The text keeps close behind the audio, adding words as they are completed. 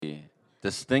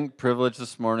distinct privilege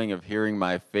this morning of hearing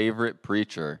my favorite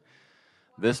preacher.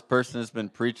 This person has been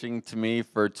preaching to me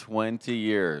for 20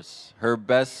 years. Her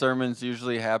best sermons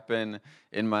usually happen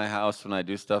in my house when I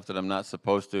do stuff that I'm not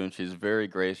supposed to, and she's very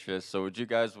gracious. So would you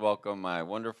guys welcome my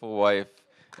wonderful wife,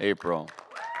 April?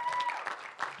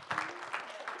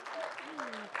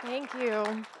 Thank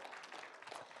you.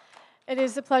 It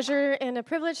is a pleasure and a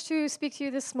privilege to speak to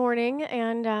you this morning,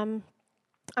 and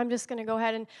I'm just going to go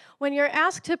ahead and when you're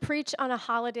asked to preach on a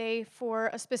holiday for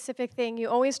a specific thing, you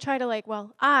always try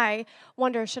to I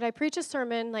wonder, should I preach a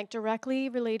sermon directly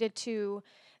related to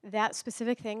that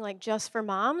specific thing, like just for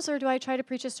moms, or do I try to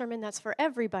preach a sermon that's for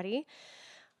everybody?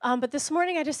 But this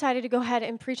morning I decided to go ahead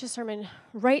and preach a sermon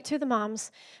right to the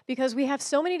moms because we have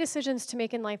so many decisions to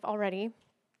make in life already.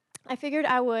 I figured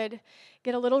I would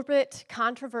get a little bit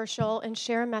controversial and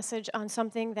share a message on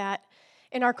something that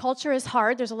in our culture is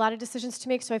hard. There's a lot of decisions to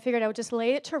make, so I figured I would just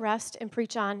lay it to rest and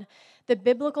preach on the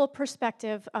biblical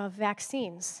perspective of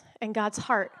vaccines and God's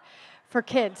heart for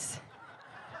kids.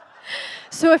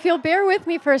 So if you'll bear with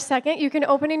me for a second, you can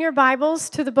open in your Bibles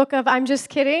to the book of I'm Just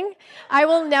Kidding. I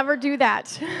will never do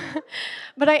that.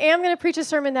 But I am going to preach a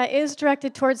sermon that is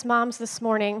directed towards moms this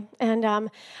morning.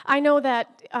 And I know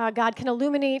that God can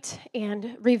illuminate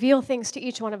and reveal things to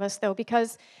each one of us, though,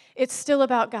 because it's still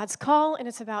about God's call, and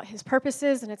it's about His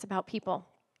purposes, and it's about people.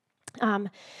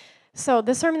 So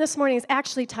the sermon this morning is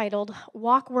actually titled,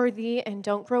 Walk Worthy and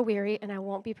Don't Grow Weary, and I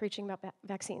won't be preaching about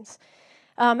vaccines.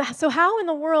 So how in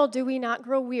the world do we not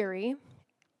grow weary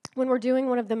when we're doing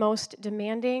one of the most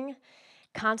demanding,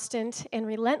 constant, and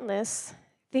relentless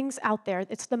things out there?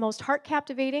 It's the most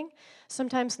heart-captivating,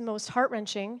 sometimes the most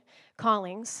heart-wrenching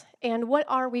callings. And what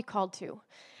are we called to?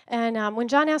 And when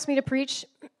John asked me to preach,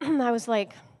 I was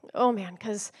like, oh man,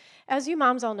 because as you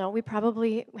moms all know, we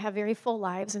probably have very full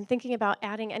lives. And thinking about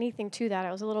adding anything to that,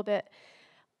 I was a little bit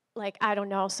I don't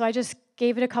know. So I just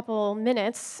gave it a couple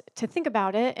minutes to think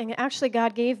about it, and actually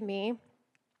God gave me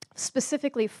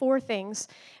specifically 4 things.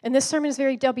 And this sermon is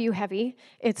very W-heavy.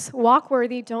 It's walk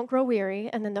worthy, don't grow weary,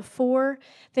 and then the 4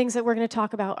 things that we're going to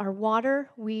talk about are water,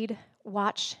 weed,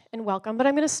 watch, and welcome. But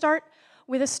I'm going to start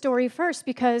with a story first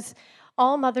because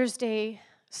all Mother's Day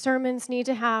sermons need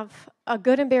to have a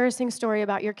good embarrassing story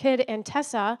about your kid, and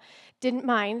Tessa didn't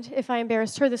mind if I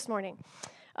embarrassed her this morning.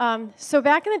 So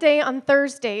back in the day on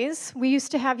Thursdays, we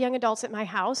used to have young adults at my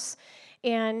house,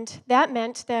 and that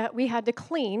meant that we had to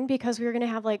clean because we were going to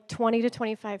have 20 to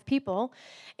 25 people.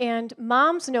 And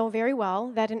moms know very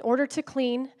well that in order to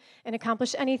clean and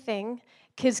accomplish anything,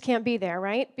 kids can't be there,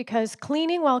 right? Because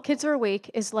cleaning while kids are awake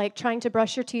is like trying to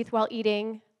brush your teeth while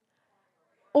eating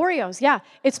Oreos. Yeah,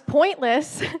 it's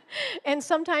pointless and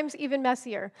sometimes even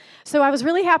messier. So I was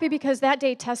really happy because that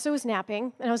day Tessa was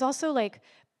napping, and I was also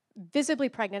visibly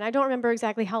pregnant. I don't remember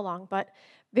exactly how long, but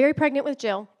very pregnant with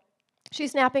Jill.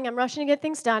 She's napping. I'm rushing to get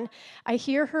things done. I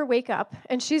hear her wake up,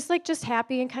 and she's just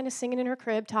happy and kind of singing in her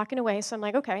crib, talking away. So I'm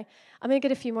like, okay, I'm going to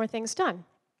get a few more things done.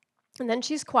 And then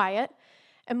she's quiet,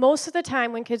 and most of the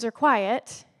time when kids are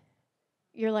quiet,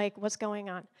 you're like, what's going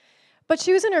on? But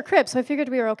she was in her crib, so I figured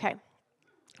we were okay.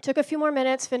 Took a few more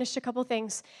minutes, finished a couple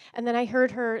things, and then I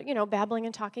heard her, babbling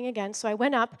and talking again. So I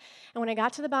went up, and when I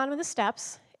got to the bottom of the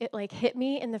steps, it hit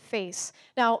me in the face.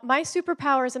 Now, my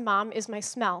superpower as a mom is my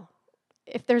smell.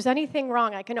 If there's anything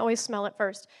wrong, I can always smell it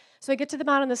first. So I get to the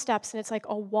bottom of the steps, and it's like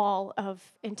a wall of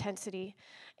intensity.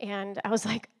 And I was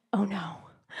like, oh no,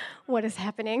 what is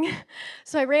happening?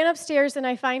 So I ran upstairs, and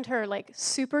I find her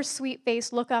super sweet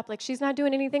face, look up, like she's not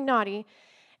doing anything naughty,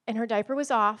 and her diaper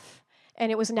was off,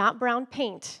 and it was not brown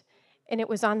paint, and it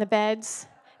was on the beds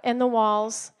and the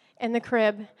walls and the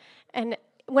crib. And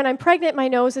when I'm pregnant, my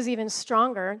nose is even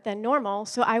stronger than normal,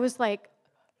 so I was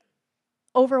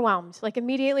overwhelmed,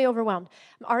 immediately overwhelmed.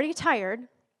 I'm already tired.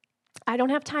 I don't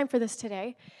have time for this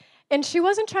today. And she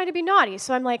wasn't trying to be naughty,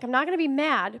 so I'm I'm not going to be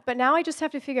mad, but now I just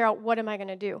have to figure out what am I going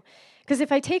to do. Because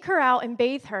if I take her out and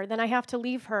bathe her, then I have to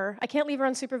leave her. I can't leave her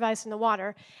unsupervised in the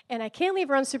water, and I can't leave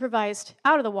her unsupervised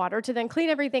out of the water to then clean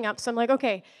everything up. So I'm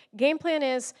like, game plan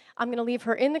is I'm going to leave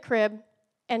her in the crib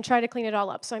and try to clean it all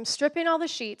up. So I'm stripping all the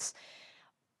sheets.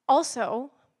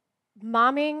 Also,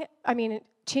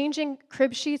 changing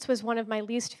crib sheets was one of my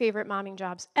least favorite momming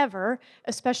jobs ever,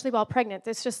 especially while pregnant.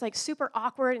 It's just super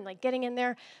awkward and getting in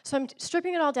there. So I'm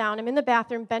stripping it all down. I'm in the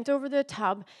bathroom, bent over the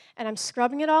tub, and I'm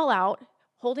scrubbing it all out,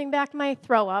 holding back my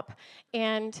throw up,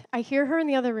 and I hear her in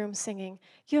the other room singing,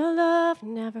 "Your love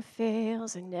never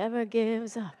fails and never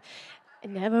gives up.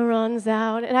 It never runs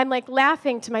out." And I'm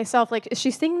laughing to myself, is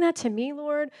she singing that to me,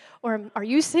 Lord? Or am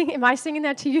I singing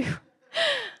that to you?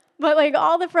 But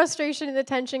all the frustration and the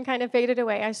tension kind of faded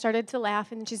away. I started to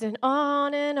laugh, and she said,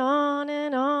 on and on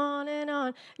and on and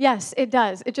on. Yes, it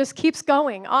does. It just keeps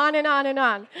going on and on and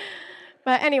on.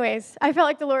 But anyways, I felt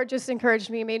like the Lord just encouraged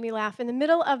me, made me laugh. In the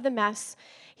middle of the mess,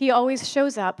 he always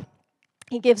shows up.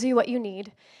 He gives you what you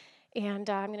need. And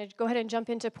I'm going to go ahead and jump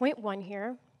into point 1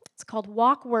 here. It's called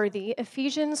Walk Worthy,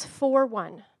 Ephesians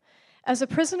 4:1. As a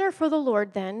prisoner for the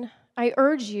Lord, then, I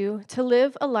urge you to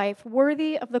live a life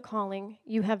worthy of the calling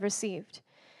you have received.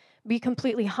 Be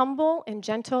completely humble and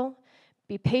gentle.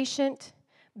 Be patient,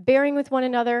 bearing with one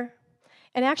another.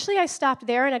 And actually, I stopped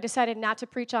there and I decided not to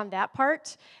preach on that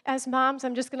part. As moms,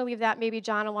 I'm just going to leave that. Maybe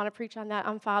John will want to preach on that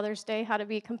on Father's Day, how to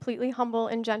be completely humble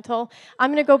and gentle. I'm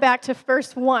going to go back to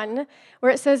verse 1,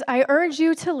 where it says, I urge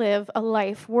you to live a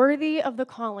life worthy of the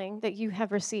calling that you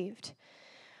have received.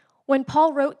 When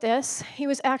Paul wrote this, he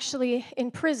was actually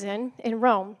in prison in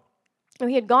Rome. And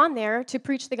he had gone there to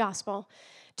preach the gospel,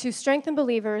 to strengthen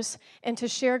believers, and to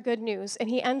share good news. And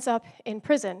he ends up in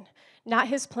prison. Not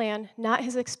his plan, not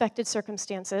his expected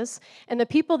circumstances. And the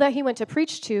people that he went to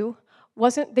preach to,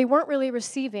 they weren't really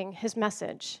receiving his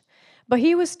message. But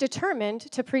he was determined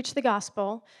to preach the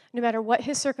gospel no matter what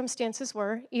his circumstances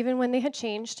were, even when they had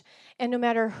changed, and no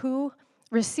matter who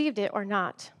received it or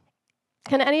not.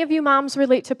 Can any of you moms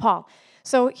relate to Paul?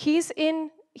 So he's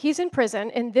in prison,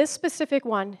 and this specific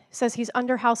one says he's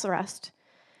under house arrest.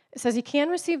 It says he can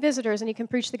receive visitors and he can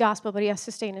preach the gospel, but he has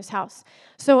to stay in his house.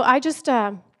 So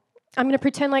I'm going to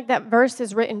pretend like that verse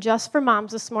is written just for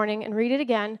moms this morning and read it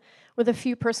again with a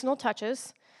few personal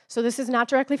touches. So this is not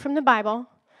directly from the Bible,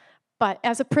 but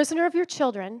as a prisoner of your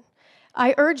children,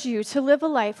 I urge you to live a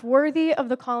life worthy of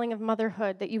the calling of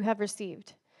motherhood that you have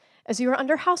received. As you are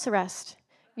under house arrest,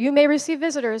 you may receive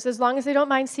visitors as long as they don't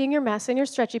mind seeing your mess in your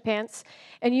stretchy pants,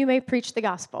 and you may preach the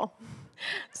gospel.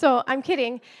 So I'm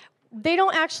kidding. They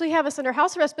don't actually have us under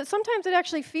house arrest, but sometimes it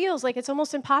actually feels like it's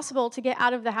almost impossible to get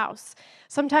out of the house.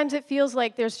 Sometimes it feels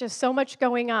like there's just so much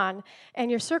going on, and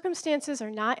your circumstances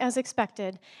are not as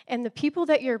expected, and the people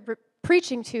that you're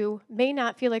preaching to may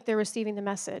not feel like they're receiving the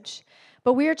message.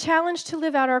 But we are challenged to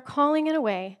live out our calling in a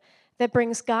way that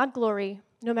brings God glory,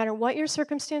 no matter what your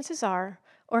circumstances are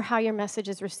or how your message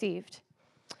is received.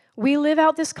 We live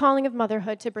out this calling of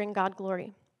motherhood to bring God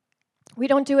glory. We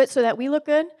don't do it so that we look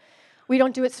good. We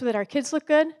don't do it so that our kids look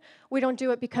good. We don't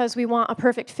do it because we want a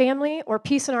perfect family or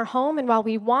peace in our home. And while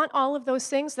we want all of those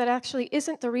things, that actually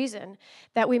isn't the reason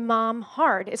that we mom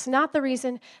hard. It's not the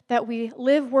reason that we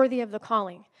live worthy of the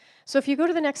calling. So if you go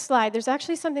to the next slide, there's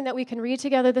actually something that we can read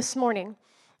together this morning.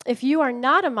 If you are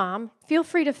not a mom, feel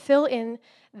free to fill in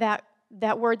that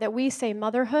word that we say,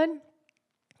 motherhood,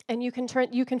 and you can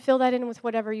fill that in with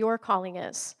whatever your calling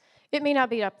is. It may not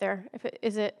be up there.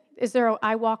 Is there a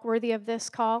I walk worthy of this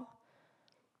call?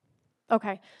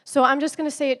 Okay, so I'm just going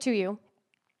to say it to you.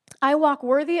 I walk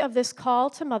worthy of this call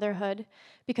to motherhood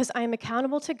because I am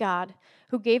accountable to God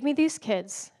who gave me these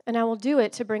kids, and I will do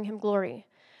it to bring him glory.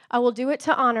 I will do it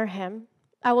to honor him.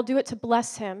 I will do it to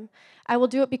bless him. I will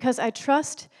do it because I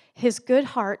trust his good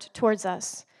heart towards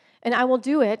us. And I will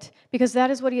do it because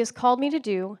that is what he has called me to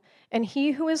do, and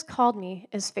he who has called me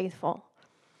is faithful.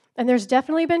 And there's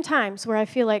definitely been times where I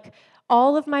feel like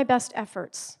all of my best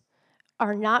efforts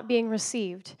are not being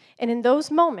received. And in those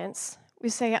moments, we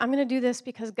say, I'm going to do this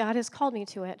because God has called me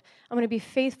to it. I'm going to be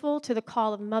faithful to the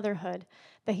call of motherhood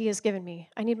that he has given me.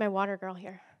 I need my water girl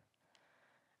here.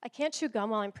 I can't chew gum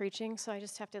while I'm preaching, so I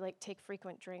just have to take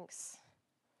frequent drinks.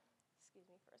 Excuse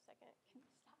me for a second. Can you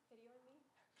stop videoing me?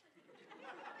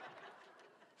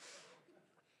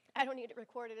 I don't need to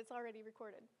record it. It's already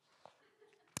recorded.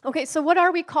 Okay, so what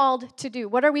are we called to do?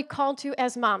 What are we called to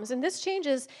as moms? And this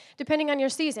changes depending on your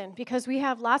season because we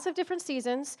have lots of different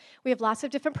seasons. We have lots of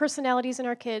different personalities in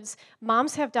our kids.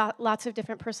 Moms have lots of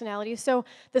different personalities. So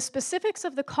the specifics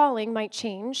of the calling might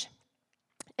change,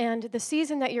 and the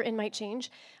season that you're in might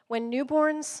change. With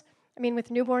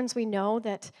newborns, we know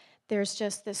that there's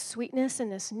just this sweetness and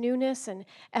this newness, and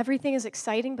everything is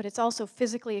exciting, but it's also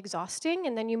physically exhausting.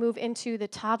 And then you move into the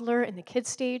toddler and the kid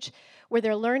stage, where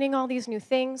they're learning all these new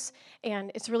things,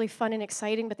 and it's really fun and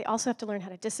exciting. But they also have to learn how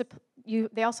to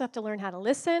they also have to learn how to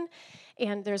listen,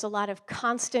 and there's a lot of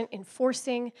constant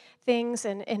enforcing things.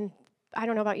 And I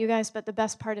don't know about you guys, but the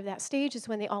best part of that stage is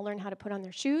when they all learn how to put on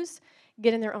their shoes,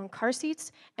 get in their own car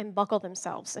seats, and buckle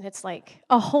themselves. And it's like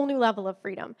a whole new level of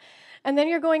freedom. And then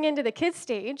you're going into the kids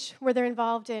stage, where they're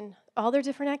involved in all their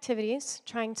different activities,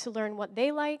 trying to learn what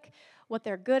they like, what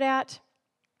they're good at,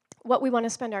 what we want to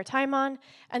spend our time on.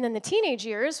 And then the teenage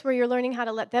years, where you're learning how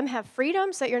to let them have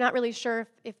freedoms that you're not really sure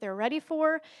if they're ready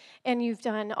for. And you've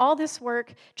done all this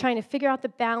work trying to figure out the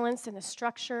balance and the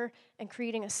structure and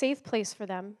creating a safe place for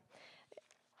them,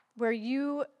 where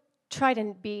you try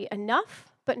to be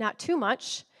enough, but not too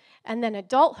much, And then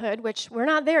adulthood, which we're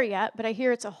not there yet, but I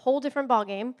hear it's a whole different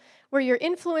ballgame, where your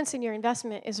influence and your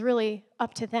investment is really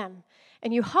up to them.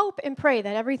 And you hope and pray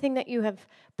that everything that you have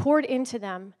poured into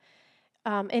them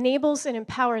enables and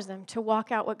empowers them to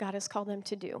walk out what God has called them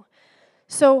to do.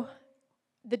 So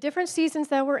the different seasons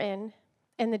that we're in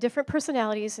and the different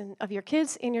personalities of your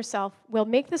kids and yourself will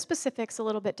make the specifics a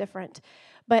little bit different.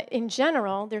 But in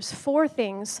general, there's 4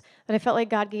 things that I felt like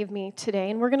God gave me today,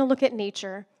 and we're going to look at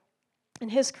nature and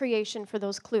his creation for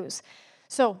those clues.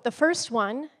 So the first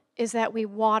one is that we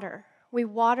water. We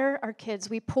water our kids.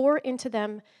 We pour into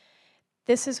them.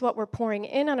 This is what we're pouring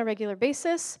in on a regular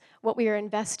basis, what we are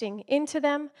investing into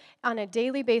them on a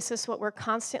daily basis, what we're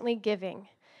constantly giving.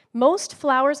 Most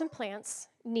flowers and plants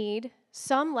need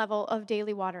some level of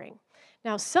daily watering.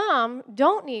 Now, some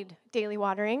don't need daily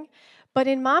watering, but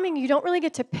in momming, you don't really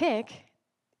get to pick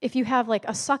if you have like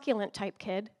a succulent type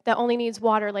kid that only needs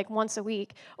water like once a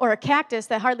week, or a cactus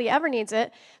that hardly ever needs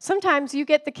it. Sometimes you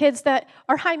get the kids that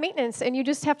are high maintenance and you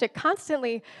just have to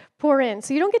constantly pour in.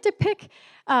 So you don't get to pick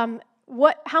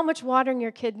how much watering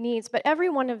your kid needs, but every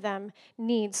one of them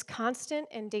needs constant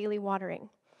and daily watering.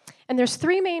 And there's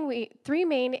three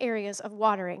main areas of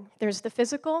watering. There's the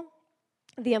physical,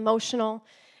 the emotional,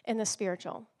 and the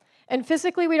spiritual. And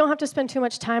physically, we don't have to spend too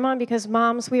much time on because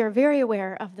moms, we are very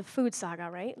aware of the food saga,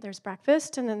 right? There's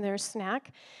breakfast, and then there's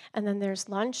snack, and then there's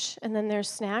lunch, and then there's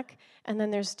snack, and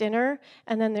then there's dinner,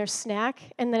 and then there's snack,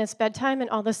 and then it's bedtime, and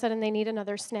all of a sudden they need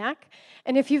another snack.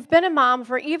 And if you've been a mom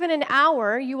for even an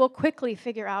hour, you will quickly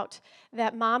figure out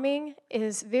that momming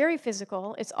is very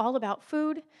physical. It's all about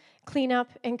food, cleanup,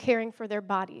 and caring for their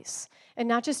bodies. And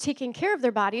not just taking care of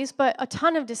their bodies, but a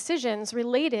ton of decisions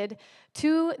related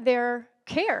to their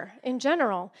care in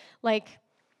general, like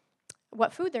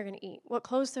what food they're going to eat, what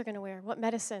clothes they're going to wear, what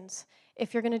medicines,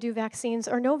 if you're going to do vaccines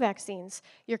or no vaccines.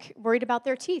 You're worried about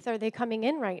their teeth. Are they coming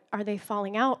in right? Are they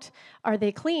falling out? Are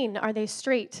they clean? Are they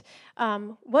straight?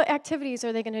 What activities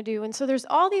are they going to do? And so there's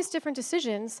all these different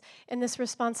decisions in this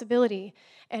responsibility,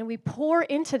 and we pour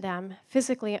into them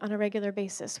physically on a regular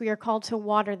basis. We are called to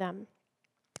water them.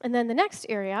 And then the next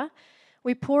area,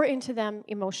 we pour into them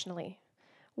emotionally.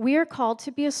 We are called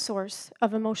to be a source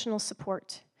of emotional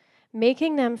support,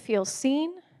 making them feel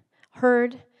seen,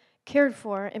 heard, cared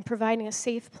for, and providing a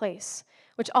safe place,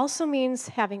 which also means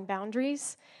having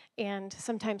boundaries and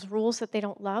sometimes rules that they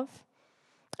don't love.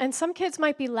 And some kids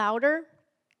might be louder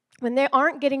when they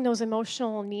aren't getting those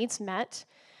emotional needs met.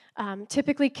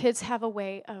 Typically, kids have a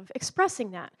way of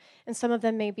expressing that, and some of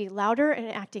them may be louder and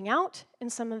acting out,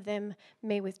 and some of them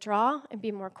may withdraw and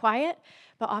be more quiet,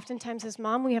 but oftentimes as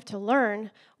mom, we have to learn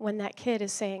when that kid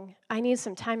is saying, I need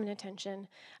some time and attention,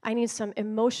 I need some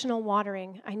emotional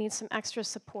watering, I need some extra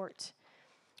support.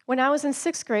 When I was in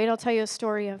 6th grade, I'll tell you a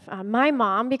story of my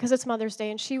mom, because it's Mother's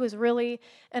Day, and she was really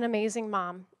an amazing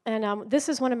mom, and this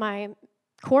is one of my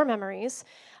core memories.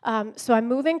 So I'm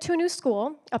moving to a new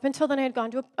school. Up until then, I had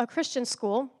gone to a Christian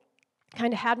school,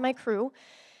 kind of had my crew,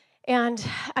 and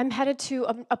I'm headed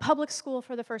to a public school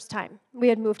for the first time. We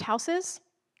had moved houses,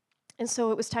 and so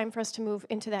it was time for us to move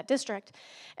into that district.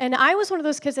 And I was one of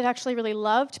those kids that actually really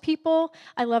loved people.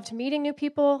 I loved meeting new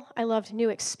people. I loved new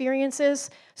experiences.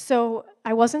 So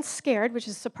I wasn't scared, which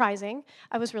is surprising.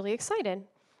 I was really excited.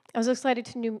 I was excited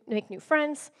to make new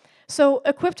friends. So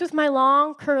equipped with my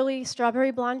long, curly,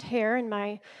 strawberry blonde hair and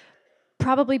my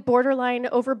probably borderline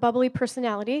over-bubbly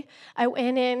personality, I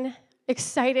went in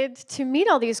excited to meet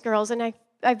all these girls, and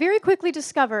I very quickly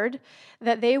discovered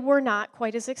that they were not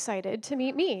quite as excited to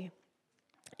meet me.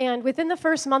 And within the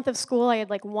first month of school, I had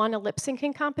won a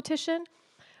lip-syncing competition,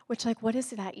 which what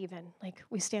is that even?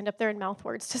 We stand up there and mouth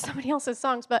words to somebody else's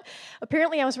songs, but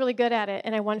apparently I was really good at it,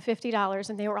 and I won $50,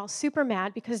 and they were all super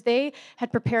mad because they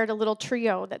had prepared a little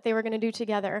trio that they were going to do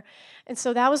together. And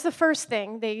so that was the first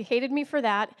thing. They hated me for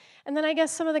that, and then I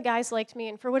guess some of the guys liked me,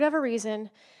 and for whatever reason,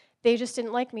 they just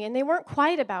didn't like me, and they weren't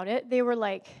quiet about it. They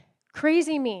were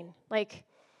crazy mean,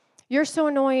 you're so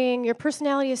annoying, your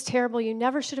personality is terrible, you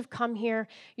never should have come here,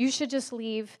 you should just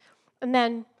leave. And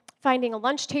then finding a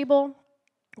lunch table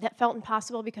that felt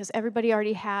impossible because everybody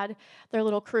already had their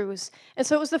little crews. And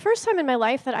so it was the first time in my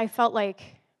life that I felt like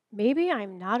maybe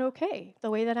I'm not okay the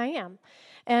way that I am.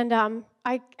 And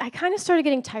I kind of started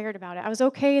getting tired about it. I was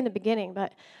okay in the beginning,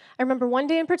 but I remember one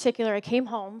day in particular, I came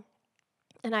home,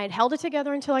 and I had held it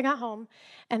together until I got home,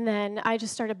 and then I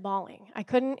just started bawling. I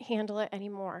couldn't handle it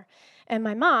anymore. And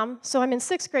my mom, so I'm in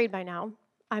 6th grade by now,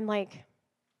 I'm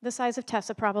the size of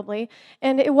Tessa probably,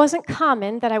 and it wasn't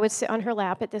common that I would sit on her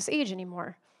lap at this age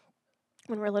anymore.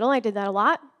 When we were little, I did that a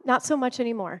lot, not so much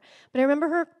anymore. But I remember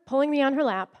her pulling me on her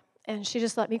lap, and she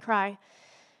just let me cry.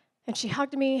 And she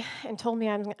hugged me and told me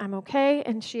I'm okay,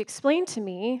 and she explained to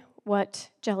me what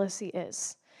jealousy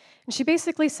is. And she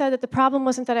basically said that the problem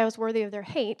wasn't that I was worthy of their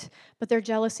hate, but their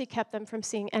jealousy kept them from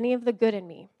seeing any of the good in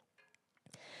me.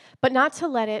 But not to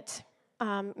let it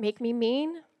make me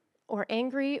mean or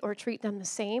angry or treat them the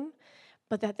same,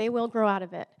 but that they will grow out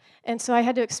of it. And so I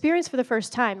had to experience for the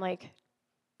first time, like,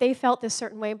 they felt this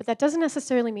certain way, but that doesn't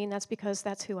necessarily mean that's because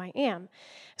that's who I am.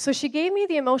 So she gave me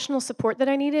the emotional support that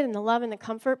I needed and the love and the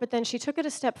comfort, but then she took it a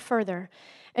step further.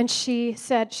 And she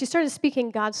started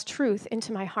speaking God's truth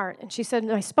into my heart. And she said,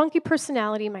 my spunky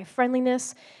personality, my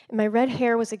friendliness, and my red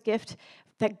hair was a gift,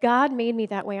 that God made me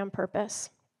that way on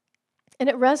purpose. And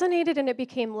it resonated and it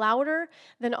became louder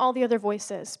than all the other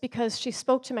voices because she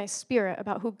spoke to my spirit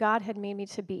about who God had made me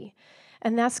to be.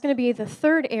 And that's going to be the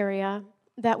third area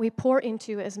that we pour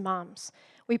into as moms.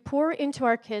 We pour into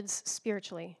our kids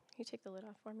spiritually. Can you take the lid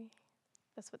off for me?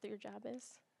 That's what your job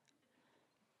is.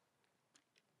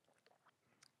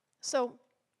 So,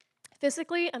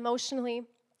 physically, emotionally,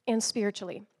 and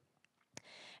spiritually.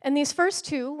 And these first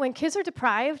two, when kids are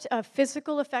deprived of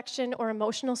physical affection or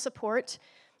emotional support,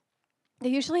 they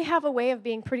usually have a way of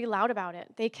being pretty loud about it.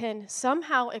 They can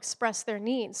somehow express their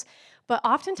needs, but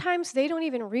oftentimes they don't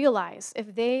even realize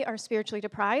if they are spiritually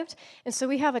deprived. And so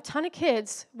we have a ton of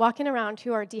kids walking around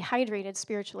who are dehydrated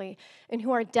spiritually and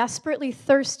who are desperately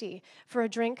thirsty for a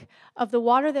drink of the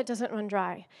water that doesn't run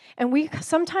dry. And we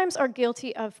sometimes are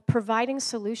guilty of providing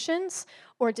solutions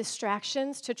or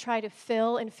distractions to try to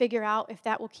fill and figure out if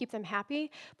that will keep them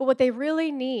happy. But what they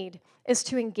really need is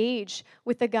to engage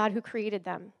with the God who created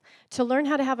them, to learn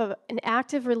how to have an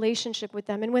active relationship with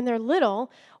them. And when they're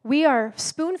little, we are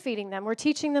spoon-feeding them. We're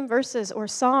teaching them verses or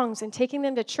songs and taking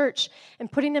them to church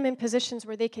and putting them in positions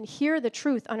where they can hear the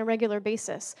truth on a regular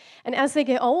basis. And as they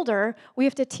get older, we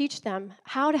have to teach them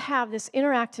how to have this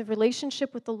interactive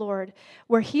relationship with the Lord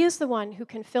where He is the one who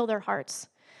can fill their hearts.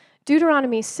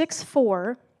 Deuteronomy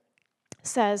 6:4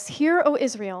 says, "Hear, O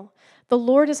Israel, the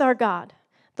Lord is our God.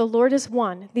 The Lord is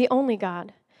one, the only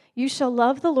God. You shall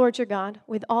love the Lord your God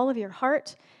with all of your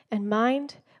heart and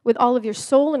mind, with all of your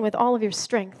soul, and with all of your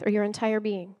strength," or your entire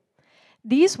being.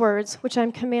 "These words, which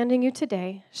I'm commanding you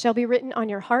today, shall be written on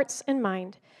your hearts and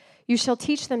mind. You shall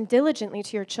teach them diligently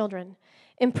to your children,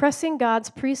 impressing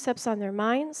God's precepts on their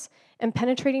minds and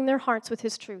penetrating their hearts with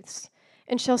His truths,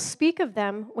 and shall speak of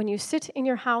them when you sit in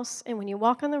your house and when you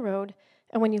walk on the road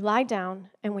and when you lie down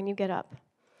and when you get up."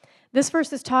 This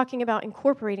verse is talking about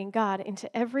incorporating God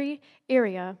into every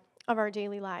area of our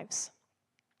daily lives.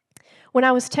 When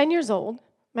I was 10 years old,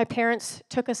 my parents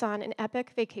took us on an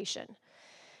epic vacation.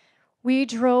 We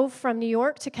drove from New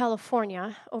York to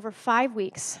California over 5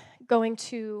 weeks, going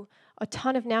to a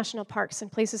ton of national parks and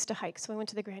places to hike. So we went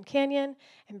to the Grand Canyon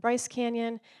and Bryce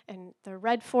Canyon and the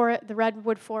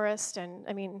Redwood Forest, and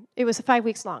I mean, it was 5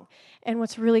 weeks long. And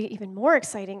what's really even more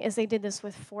exciting is they did this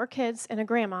with 4 kids and a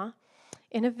grandma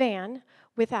in a van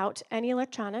without any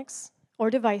electronics or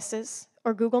devices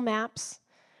or Google Maps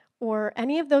or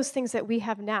any of those things that we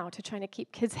have now to try to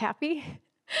keep kids happy.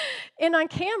 And on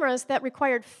cameras that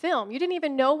required film. You didn't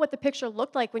even know what the picture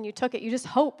looked like when you took it. You just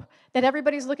hope that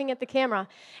everybody's looking at the camera.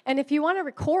 And if you want to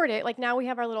record it, like now we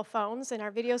have our little phones and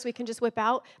our videos we can just whip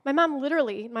out. My mom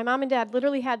and dad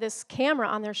literally had this camera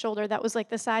on their shoulder that was like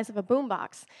the size of a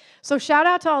boombox. So shout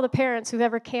out to all the parents who've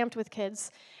ever camped with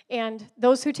kids and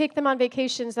those who take them on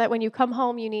vacations that when you come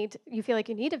home you feel like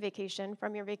you need a vacation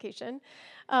from your vacation.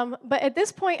 But at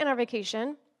this point in our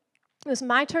vacation, it was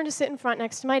my turn to sit in front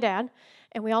next to my dad,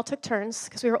 and we all took turns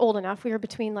because we were old enough. We were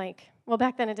between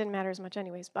back then it didn't matter as much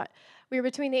anyways, but we were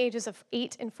between the ages of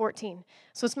 8 and 14.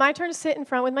 So it's my turn to sit in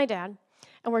front with my dad,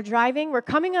 and we're driving. We're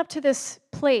coming up to this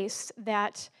place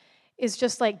that is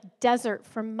just like desert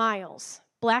for miles.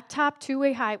 Blacktop,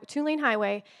 two-lane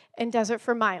highway, and desert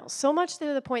for miles. So much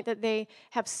to the point that they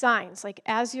have signs, like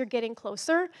as you're getting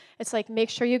closer, it's like, make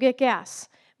sure you get gas.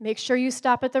 Make sure you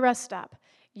stop at the rest stop.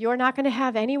 You're not going to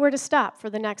have anywhere to stop for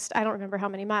the next, I don't remember how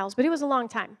many miles, but it was a long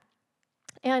time.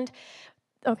 And,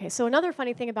 okay, so another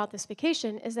funny thing about this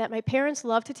vacation is that my parents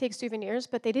loved to take souvenirs,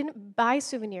 but they didn't buy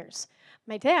souvenirs.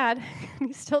 My dad,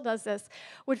 he still does this,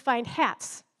 would find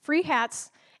hats, free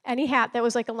hats, any hat that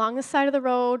was like along the side of the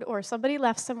road or somebody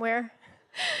left somewhere.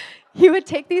 He would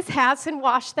take these hats and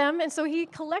wash them, and so he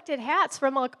collected hats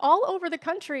from like all over the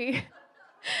country.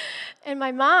 And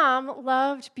my mom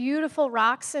loved beautiful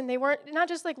rocks, and they weren't not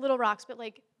just like little rocks, but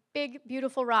like big,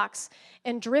 beautiful rocks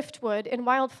and driftwood and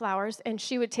wildflowers, and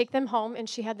she would take them home, and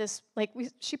she had this, I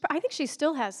think she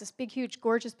still has this big, huge,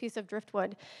 gorgeous piece of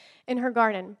driftwood in her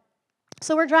garden.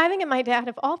 So we're driving, and my dad,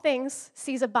 of all things,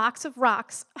 sees a box of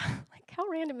rocks, like how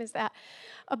random is that?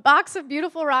 A box of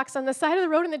beautiful rocks on the side of the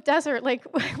road in the desert. Like,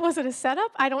 was it a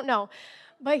setup? I don't know.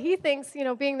 But he thinks,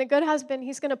 being the good husband,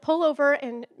 he's going to pull over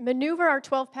and maneuver our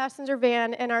 12-passenger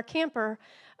van and our camper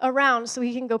around so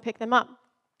he can go pick them up.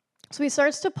 So he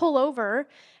starts to pull over,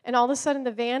 and all of a sudden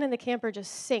the van and the camper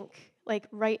just sink, like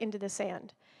right into the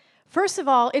sand. First of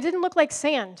all, it didn't look like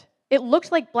sand. It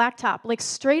looked like blacktop, like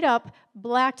straight up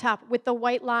blacktop with the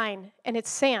white line, and it's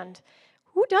sand.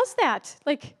 Who does that?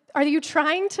 Like, are you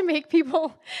trying to make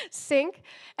people sink?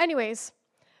 Anyways,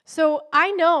 so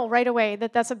I know right away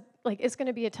that it's going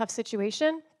to be a tough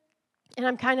situation, and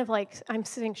I'm kind of like, I'm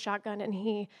sitting shotgun,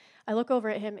 and I look over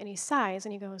at him, and he sighs,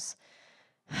 and he goes,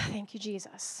 "Thank you,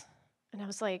 Jesus." And I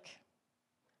was like,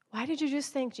 why did you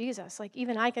just thank Jesus? Like,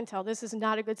 even I can tell this is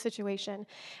not a good situation.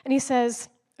 And he says,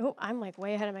 I'm like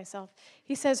way ahead of myself.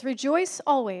 He says, "Rejoice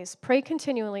always, pray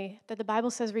continually." That the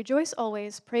Bible says, "Rejoice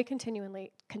always, pray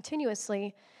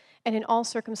continuously, and in all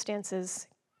circumstances,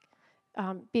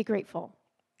 be grateful."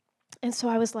 And so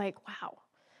I was like, wow.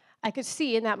 I could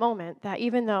see in that moment that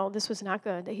even though this was not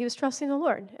good, that he was trusting the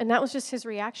Lord. And that was just his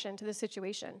reaction to the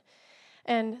situation.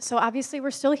 And so obviously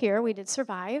we're still here. We did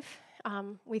survive.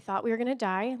 We thought we were going to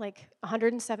die, like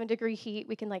 107-degree heat.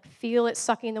 We can like feel it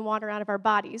sucking the water out of our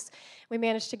bodies. We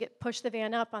managed to push the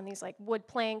van up on these like wood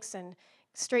planks and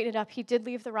straighten it up. He did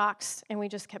leave the rocks, and we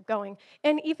just kept going.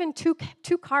 And even two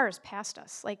cars passed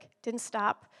us, like didn't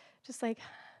stop, just like,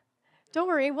 don't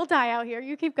worry, we'll die out here.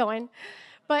 You keep going.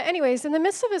 But anyways, in the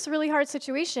midst of this really hard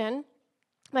situation,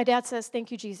 my dad says,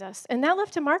 "Thank you, Jesus." And that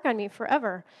left a mark on me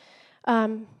forever.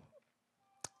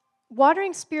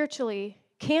 Watering spiritually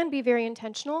can be very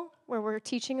intentional, where we're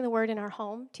teaching the word in our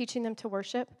home, teaching them to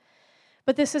worship.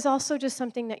 But this is also just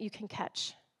something that you can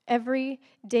catch every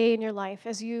day in your life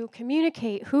as you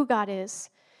communicate who God is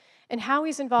and how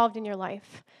he's involved in your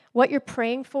life, what you're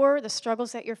praying for, the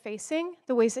struggles that you're facing,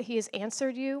 the ways that he has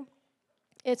answered you.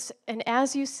 And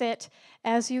as you sit,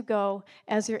 as you go,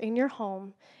 as you're in your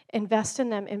home, invest in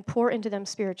them and pour into them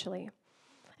spiritually.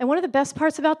 And one of the best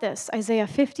parts about this, Isaiah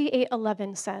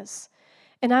 58:11 says,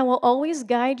 "And I will always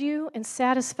guide you and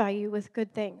satisfy you with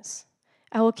good things.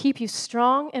 I will keep you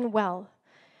strong and well.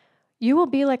 You will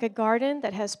be like a garden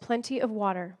that has plenty of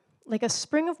water, like a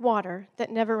spring of water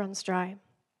that never runs dry."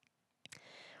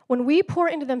 When we pour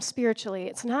into them spiritually,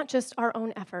 it's not just our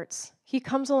own efforts. He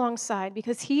comes alongside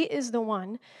because he is the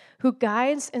one who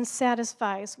guides and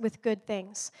satisfies with good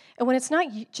things. And when it's not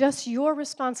just your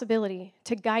responsibility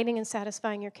to guiding and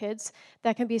satisfying your kids,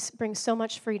 that can bring so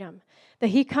much freedom. That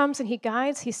he comes and he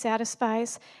guides, he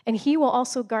satisfies, and he will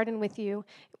also garden with you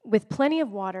with plenty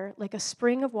of water, like a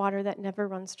spring of water that never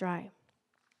runs dry.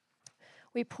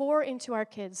 We pour into our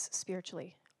kids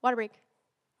spiritually. Water break.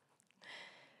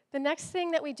 The next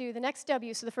thing that we do, the next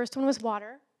W, so the first one was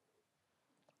water.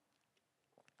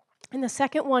 And the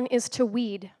second one is to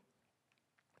weed.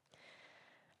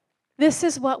 This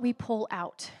is what we pull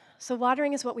out. So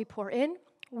watering is what we pour in.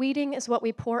 Weeding is what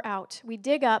we pour out. We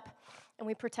dig up and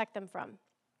we protect them from.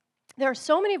 There are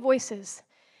so many voices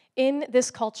in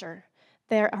this culture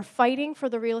that are fighting for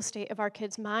the real estate of our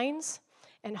kids' minds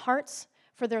and hearts,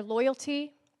 for their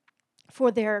loyalty, for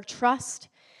their trust.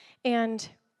 And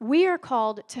we are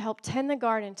called to help tend the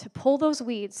garden, to pull those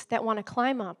weeds that want to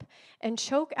climb up and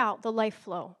choke out the life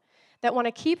flow, that want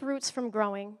to keep roots from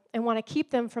growing and want to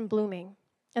keep them from blooming.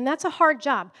 And that's a hard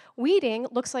job. Weeding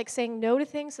looks like saying no to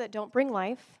things that don't bring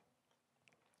life,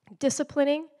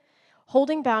 disciplining,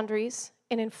 holding boundaries,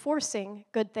 and enforcing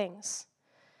good things.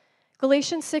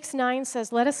 Galatians 6:9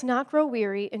 says, "Let us not grow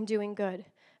weary in doing good,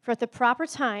 for at the proper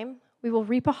time we will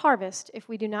reap a harvest if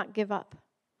we do not give up."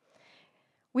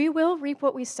 We will reap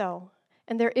what we sow,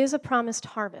 and there is a promised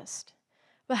harvest.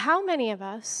 But how many of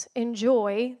us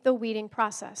enjoy the weeding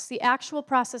process, the actual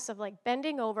process of like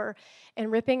bending over and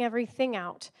ripping everything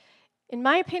out? In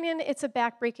my opinion, it's a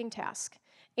back-breaking task,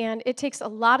 and it takes a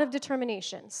lot of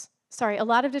determination.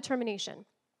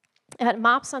 At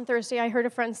MOPS on Thursday, I heard a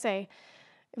friend say,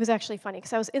 it was actually funny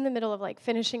because I was in the middle of like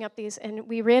finishing up these, and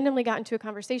we randomly got into a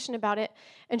conversation about it,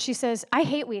 and she says, "I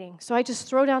hate weeding, so I just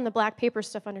throw down the black paper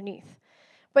stuff underneath."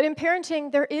 But in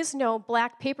parenting, there is no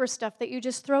black paper stuff that you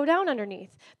just throw down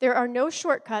underneath. There are no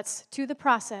shortcuts to the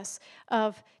process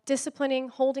of disciplining,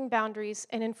 holding boundaries,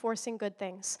 and enforcing good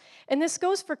things. And this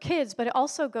goes for kids, but it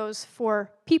also goes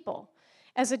for people.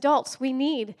 As adults, we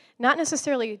need not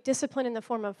necessarily discipline in the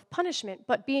form of punishment,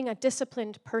 but being a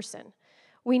disciplined person.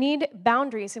 We need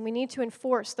boundaries, and we need to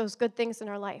enforce those good things in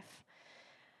our life.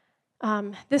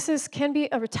 This can be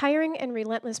a retiring and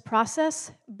relentless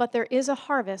process, but there is a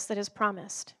harvest that is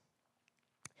promised.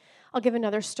 I'll give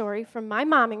another story from my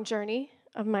momming journey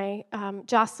of my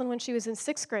Jocelyn when she was in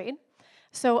 6th grade.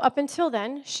 So up until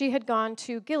then, she had gone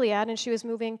to Gilead, and she was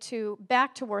moving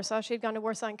back to Warsaw. She had gone to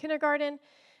Warsaw in kindergarten.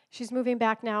 She's moving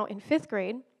back now in 5th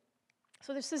grade.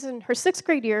 So this is in her 6th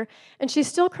grade year, and she's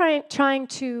still trying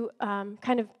to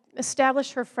kind of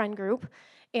establish her friend group.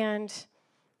 And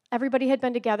everybody had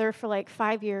been together for like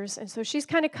 5 years, and so she's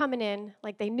kind of coming in,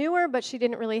 like they knew her, but she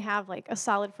didn't really have like a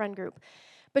solid friend group.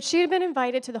 But she had been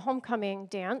invited to the homecoming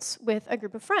dance with a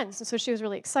group of friends, and so she was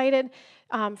really excited.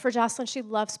 For Jocelyn, she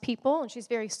loves people, and she's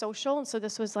very social, and so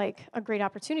this was like a great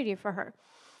opportunity for her.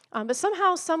 But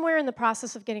somehow, somewhere in the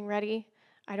process of getting ready,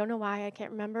 I don't know why, I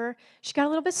can't remember, she got a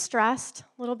little bit stressed,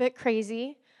 a little bit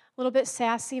crazy, a little bit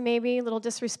sassy maybe, a little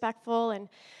disrespectful, and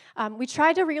we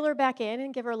tried to reel her back in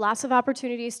and give her lots of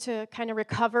opportunities to kind of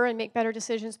recover and make better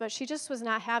decisions, but she just was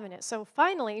not having it. So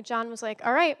finally, John was like,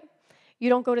 all right, you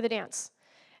don't go to the dance.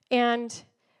 And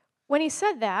when he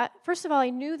said that, first of all, I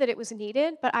knew that it was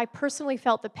needed, but I personally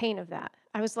felt the pain of that.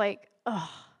 I was like, oh,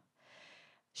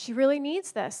 she really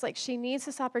needs this. Like, she needs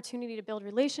this opportunity to build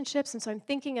relationships, and so I'm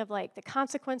thinking of, like, the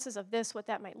consequences of this, what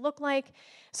that might look like.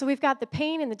 So we've got the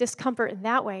pain and the discomfort in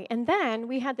that way, and then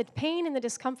we had the pain and the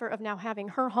discomfort of now having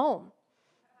her home.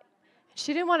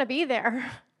 She didn't want to be there.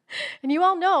 And you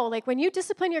all know, like, when you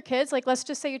discipline your kids, like, let's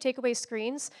just say you take away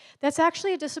screens, that's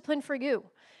actually a discipline for you.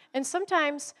 And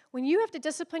sometimes when you have to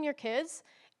discipline your kids,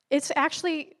 it's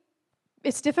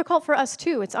difficult for us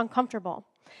too. It's uncomfortable.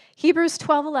 Hebrews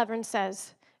 12:11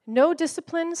 says, "No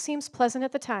discipline seems pleasant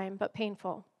at the time, but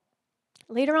painful.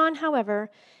 Later on,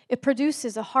 however, it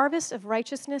produces a harvest of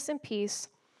righteousness and peace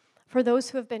for those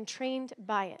who have been trained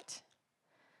by it."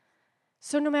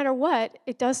 So no matter what,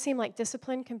 it does seem like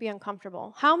discipline can be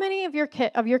uncomfortable. How many of your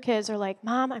kids are like,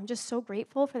 "Mom, I'm just so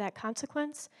grateful for that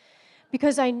consequence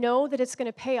because I know that it's going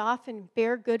to pay off and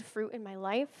bear good fruit in my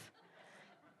life.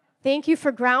 Thank you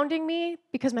for grounding me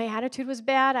because my attitude was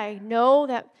bad. I know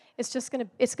that it's going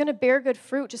to bear good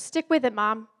fruit. Just stick with it,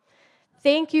 Mom.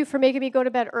 Thank you for making me go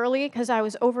to bed early because I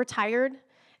was overtired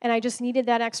and I just needed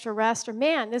that extra rest." Or,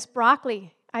 "Man, this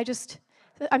broccoli,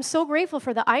 I'm so grateful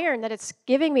for the iron that it's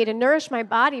giving me to nourish my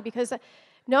body," because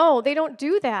no, they don't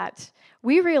do that.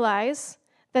 We realize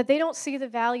that they don't see the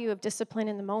value of discipline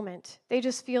in the moment. They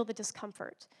just feel the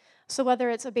discomfort. So whether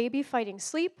it's a baby fighting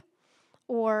sleep,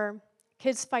 or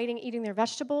kids fighting eating their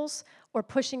vegetables, or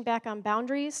pushing back on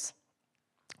boundaries,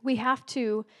 we have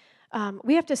to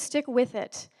stick with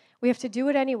it. We have to do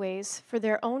it anyways for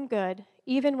their own good,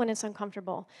 even when it's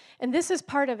uncomfortable. And this is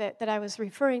part of it that I was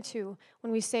referring to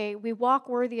when we say we walk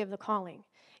worthy of the calling.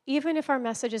 Even if our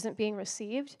message isn't being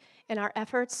received and our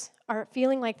efforts are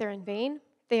feeling like they're in vain,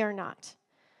 they are not.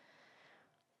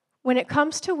 When it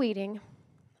comes to weeding,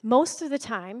 most of the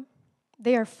time,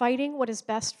 they are fighting what is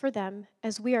best for them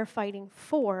as we are fighting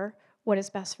for what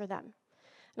is best for them.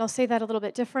 And I'll say that a little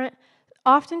bit different.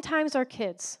 Oftentimes, our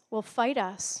kids will fight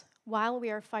us while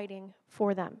we are fighting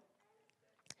for them.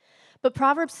 But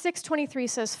Proverbs 6:23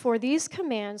 says, "For these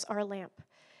commands are a lamp.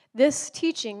 This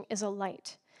teaching is a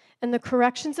light, and the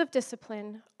corrections of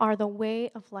discipline are the way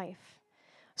of life."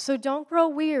 So don't grow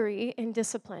weary in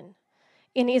discipline.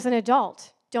 And as an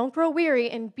adult, don't grow weary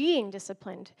in being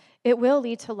disciplined. It will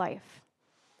lead to life.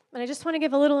 And I just want to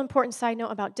give a little important side note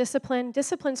about discipline.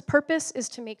 Discipline's purpose is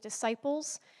to make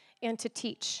disciples and to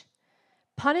teach.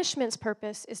 Punishment's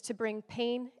purpose is to bring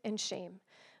pain and shame.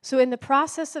 So in the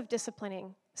process of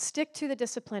disciplining, stick to the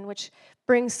discipline, which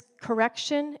brings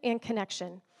correction and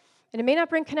connection. And it may not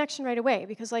bring connection right away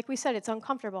because, like we said, it's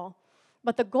uncomfortable.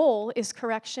 But the goal is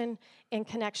correction and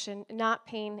connection, not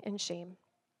pain and shame.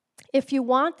 If you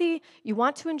want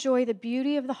to enjoy the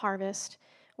beauty of the harvest,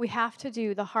 we have to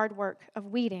do the hard work of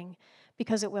weeding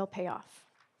because it will pay off.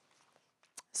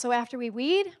 So after we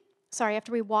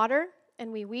water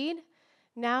and we weed,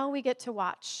 now we get to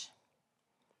watch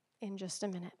in just a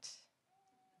minute.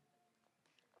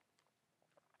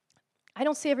 I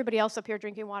don't see everybody else up here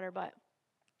drinking water, but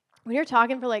when you're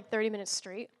talking for like 30 minutes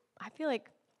straight, I feel like,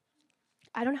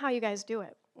 I don't know how you guys do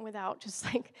it without just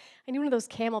like, I need one of those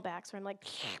Camelbacks where I'm like,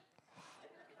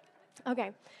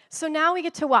 okay, so now we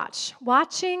get to watch.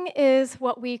 Watching is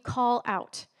what we call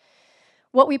out,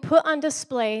 what we put on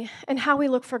display, and how we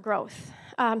look for growth.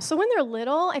 So when they're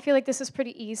little, I feel like this is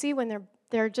pretty easy. When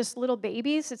they're just little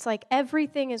babies, it's like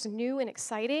everything is new and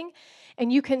exciting,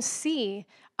 and you can see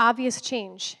obvious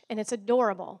change, and it's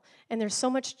adorable, and there's so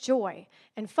much joy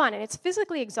and fun, and it's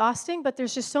physically exhausting, but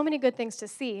there's just so many good things to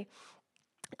see.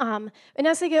 And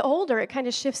as they get older, it kind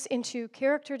of shifts into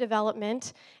character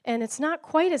development, and it's not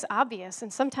quite as obvious.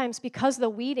 And sometimes because the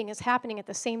weeding is happening at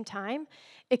the same time,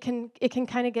 it can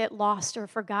kind of get lost or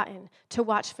forgotten to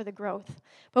watch for the growth.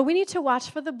 But we need to watch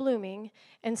for the blooming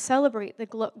and celebrate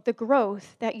the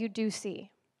growth that you do see.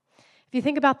 If you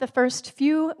think about the first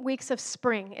few weeks of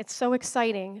spring, it's so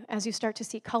exciting as you start to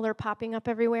see color popping up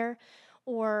everywhere.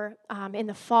 Or in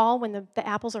the fall when the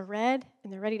apples are red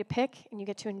and they're ready to pick and you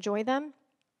get to enjoy them.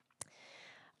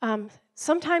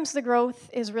 Sometimes the growth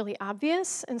is really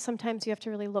obvious, and sometimes you have to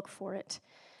really look for it.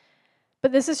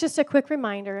 But this is just a quick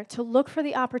reminder to look for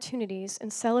the opportunities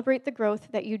and celebrate the growth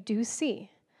that you do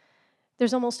see.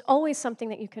 There's almost always something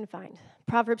that you can find.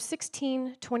 Proverbs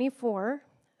 16:24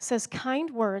 says,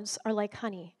 "Kind words are like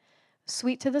honey,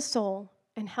 sweet to the soul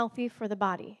and healthy for the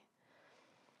body."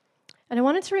 And I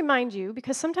wanted to remind you,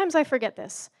 because sometimes I forget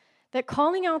this, that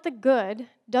calling out the good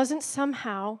doesn't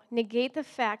somehow negate the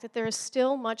fact that there is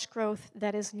still much growth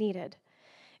that is needed.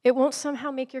 It won't somehow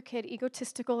make your kid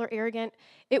egotistical or arrogant.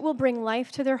 It will bring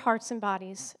life to their hearts and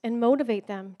bodies and motivate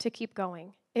them to keep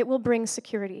going. It will bring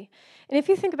security. And if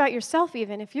you think about yourself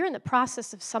even, if you're in the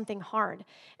process of something hard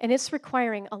and it's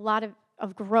requiring a lot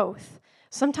of growth,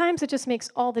 sometimes it just makes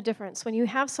all the difference when you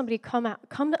have somebody come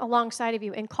alongside of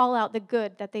you and call out the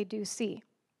good that they do see.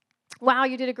 Wow,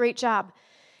 you did a great job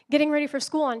getting ready for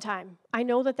school on time. I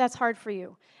know that that's hard for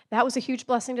you. That was a huge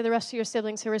blessing to the rest of your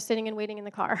siblings who were sitting and waiting in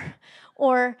the car.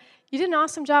 Or you did an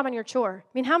awesome job on your chore.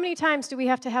 I mean, how many times do we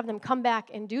have to have them come back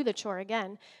and do the chore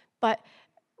again? But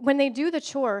when they do the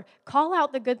chore, call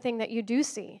out the good thing that you do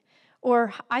see.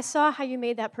 Or I saw how you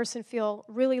made that person feel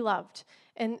really loved.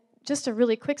 And just a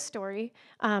really quick story.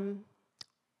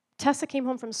 Tessa came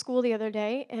home from school the other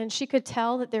day, and she could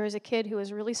tell that there was a kid who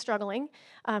was really struggling.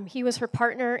 He was her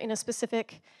partner in a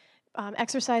specific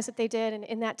exercise that they did, and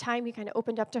in that time, he kind of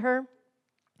opened up to her.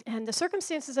 And the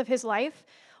circumstances of his life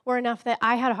were enough that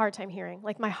I had a hard time hearing.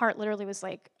 Like, my heart literally was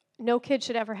like, no kid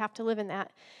should ever have to live in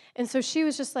that. And so she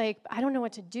was just like, I don't know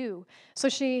what to do. So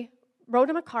she wrote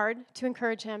him a card to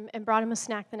encourage him and brought him a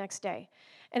snack the next day.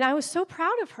 And I was so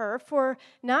proud of her for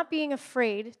not being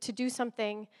afraid to do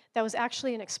something that was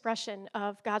actually an expression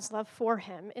of God's love for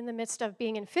him in the midst of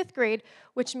being in 5th grade,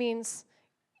 which means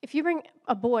if you bring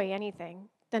a boy anything,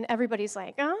 then everybody's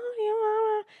like,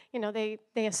 oh, they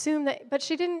assume that, but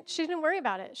she didn't worry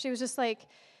about it. She was just like,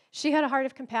 she had a heart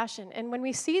of compassion. And when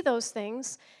we see those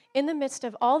things, in the midst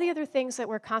of all the other things that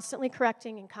we're constantly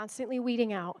correcting and constantly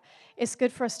weeding out, it's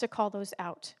good for us to call those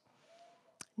out.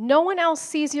 No one else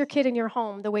sees your kid in your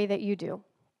home the way that you do.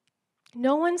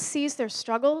 No one sees their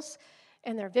struggles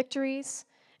and their victories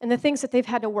and the things that they've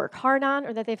had to work hard on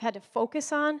or that they've had to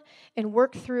focus on and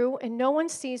work through, and no one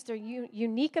sees their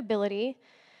unique ability,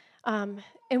 and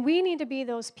we need to be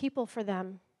those people for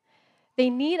them. They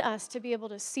need us to be able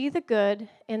to see the good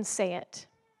and say it.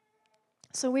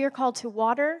 So we are called to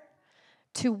water,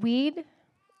 to weed,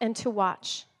 and to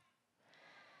watch.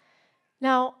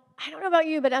 Now, I don't know about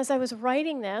you, but as I was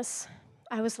writing this,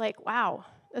 I was like, wow,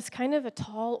 that's kind of a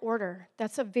tall order.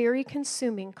 That's a very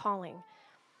consuming calling.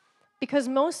 Because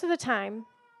most of the time,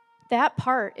 that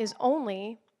part is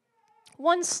only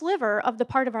one sliver of the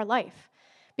part of our life.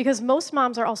 Because most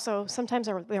moms are also, sometimes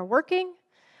they're working,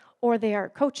 or they are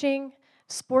coaching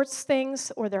sports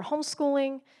things, or they're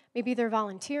homeschooling. Maybe they're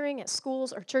volunteering at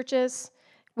schools or churches.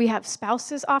 We have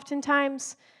spouses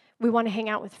oftentimes. We want to hang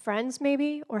out with friends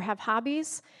maybe, or have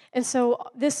hobbies. And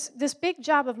so this big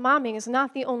job of momming is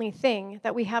not the only thing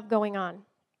that we have going on.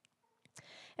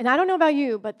 And I don't know about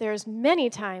you, but there's many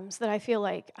times that I feel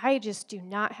like I just do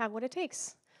not have what it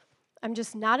takes. I'm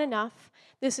just not enough.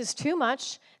 This is too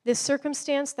much. This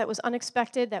circumstance that was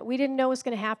unexpected, that we didn't know was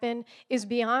going to happen, is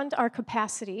beyond our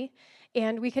capacity.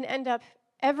 And we can end up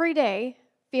every day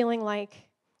feeling like,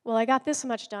 well, I got this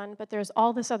much done, but there's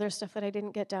all this other stuff that I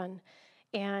didn't get done.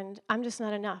 And I'm just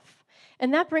not enough.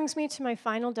 And that brings me to my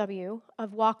final W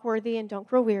of walk worthy and don't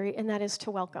grow weary, and that is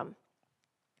to welcome.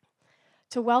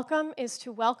 To welcome is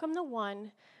to welcome the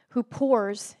one who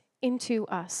pours into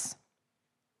us.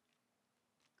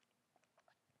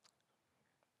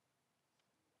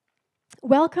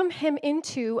 Welcome him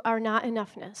into our not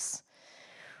enoughness.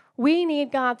 We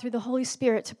need God through the Holy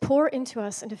Spirit to pour into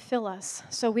us and to fill us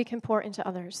so we can pour into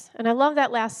others. And I love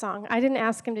that last song. I didn't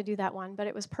ask him to do that one, but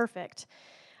it was perfect.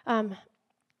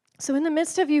 So in the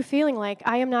midst of you feeling like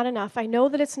I am not enough, I know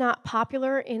that it's not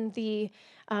popular in the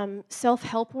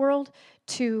self-help world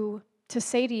to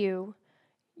say to you,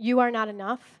 you are not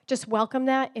enough. Just welcome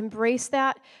that, embrace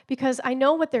that, because I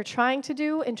know what they're trying to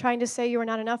do and trying to say you are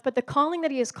not enough, but the calling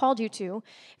that he has called you to,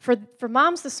 for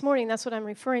moms this morning, that's what I'm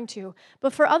referring to.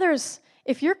 But for others,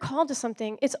 if you're called to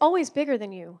something, it's always bigger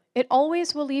than you. It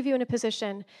always will leave you in a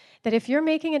position that if you're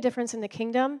making a difference in the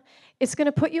kingdom, it's going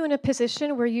to put you in a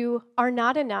position where you are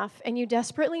not enough and you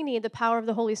desperately need the power of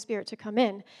the Holy Spirit to come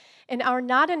in. And our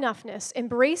not enoughness,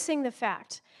 embracing the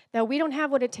fact that we don't have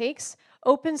what it takes,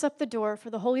 opens up the door for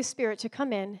the Holy Spirit to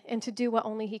come in and to do what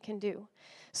only he can do.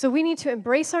 So we need to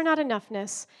embrace our not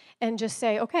enoughness and just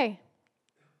say, okay,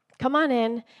 come on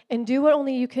in and do what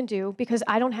only you can do because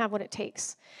I don't have what it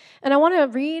takes. And I want to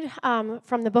read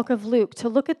from the book of Luke to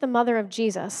look at the mother of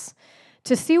Jesus,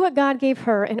 to see what God gave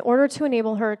her in order to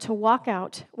enable her to walk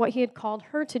out what he had called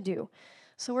her to do.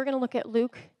 So we're going to look at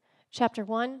Luke chapter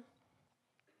 1,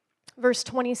 verse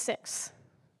 26.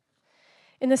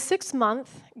 In the 6th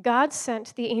month, God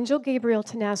sent the angel Gabriel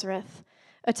to Nazareth,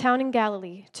 a town in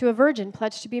Galilee, to a virgin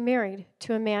pledged to be married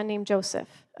to a man named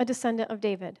Joseph, a descendant of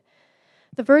David.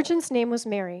 The virgin's name was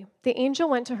Mary. The angel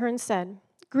went to her and said,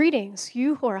 "Greetings,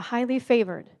 you who are highly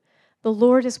favored. The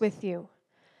Lord is with you."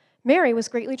 Mary was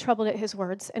greatly troubled at his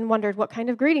words and wondered what kind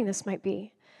of greeting this might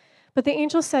be. But the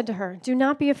angel said to her, "Do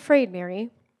not be afraid,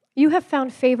 Mary. You have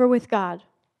found favor with God.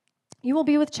 You will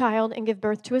be with child and give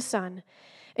birth to a son,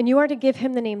 and you are to give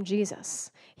him the name Jesus.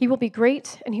 He will be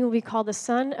great, and he will be called the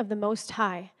Son of the Most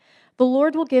High. The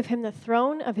Lord will give him the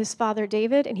throne of his father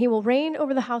David, and he will reign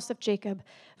over the house of Jacob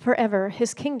forever.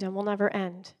 His kingdom will never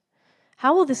end."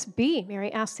 "How will this be?"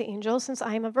 Mary asked the angel, "since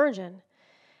I am a virgin?"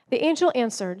 The angel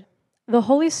answered, "The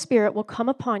Holy Spirit will come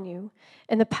upon you,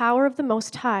 and the power of the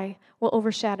Most High will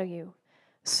overshadow you.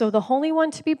 So the Holy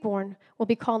One to be born will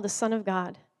be called the Son of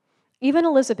God. Even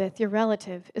Elizabeth, your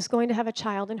relative, is going to have a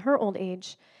child in her old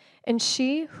age, and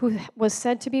she who was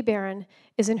said to be barren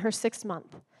is in her 6th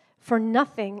month, for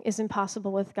nothing is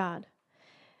impossible with God."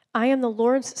 "I am the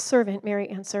Lord's servant," Mary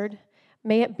answered.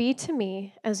 "May it be to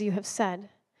me as you have said."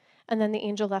 And then the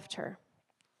angel left her.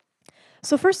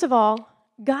 So first of all,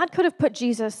 God could have put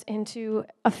Jesus into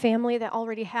a family that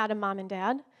already had a mom and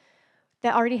dad,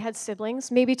 that already had siblings,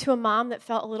 maybe to a mom that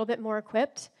felt a little bit more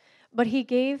equipped, but he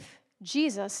gave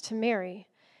Jesus to Mary,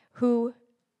 who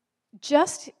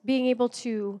just being able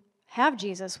to have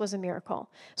Jesus was a miracle.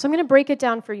 So I'm going to break it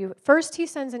down for you. First, he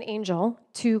sends an angel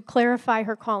to clarify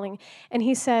her calling, and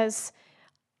he says,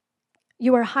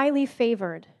 "You are highly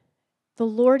favored. The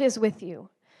Lord is with you."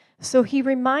 So he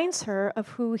reminds her of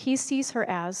who he sees her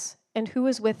as and who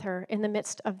is with her in the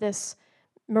midst of this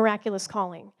miraculous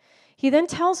calling. He then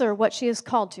tells her what she is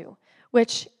called to,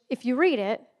 which, if you read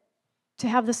it, to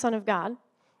have the Son of God,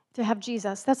 to have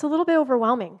Jesus, that's a little bit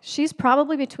overwhelming. She's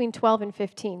probably between 12 and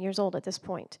 15 years old at this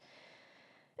point.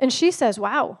 And she says,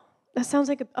 "Wow, that sounds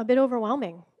like a bit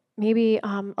overwhelming, maybe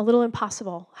a little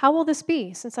impossible. How will this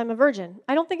be since I'm a virgin?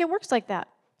 I don't think it works like that.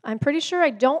 I'm pretty sure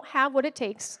I don't have what it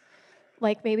takes,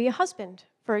 like maybe a husband,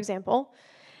 for example."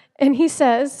 And he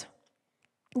says,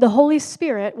 "The Holy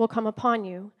Spirit will come upon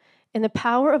you, and the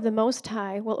power of the Most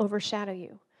High will overshadow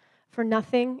you, for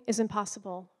nothing is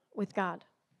impossible with God."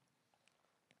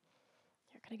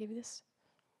 Here, can I give you this?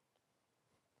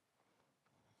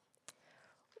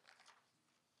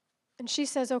 And she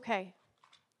says, "Okay,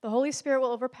 the Holy Spirit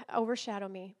will overshadow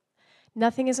me.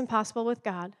 Nothing is impossible with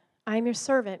God. I am your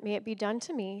servant. May it be done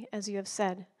to me as you have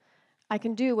said. I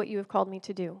can do what you have called me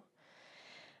to do."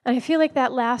 And I feel like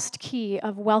that last key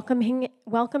of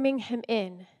welcoming him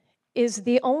in is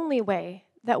the only way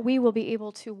that we will be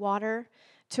able to water,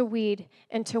 to weed,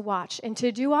 and to watch. And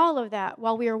to do all of that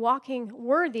while we are walking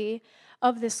worthy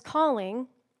of this calling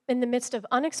in the midst of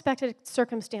unexpected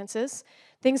circumstances,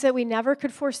 things that we never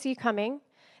could foresee coming,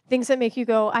 things that make you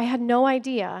go, "I had no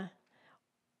idea,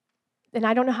 and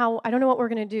I don't know what we're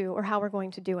going to do or how we're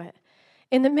going to do it."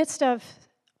 In the midst of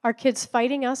our kids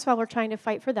fighting us while we're trying to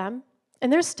fight for them,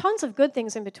 and there's tons of good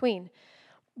things in between,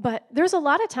 but there's a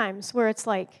lot of times where it's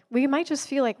like we might just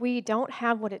feel like we don't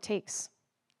have what it takes.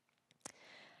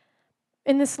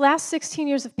 In this last 16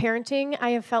 years of parenting,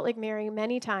 I have felt like Mary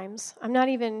many times. I'm not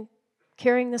even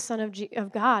carrying the Son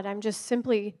of God. I'm just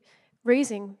simply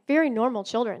raising very normal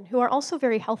children who are also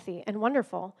very healthy and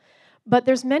wonderful. But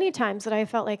there's many times that I have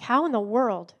felt like, how in the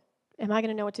world am I going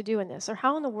to know what to do in this? Or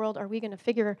how in the world are we going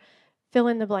to fill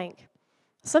in the blank?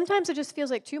 Sometimes it just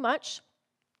feels like too much,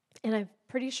 and I'm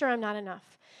pretty sure I'm not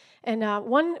enough. And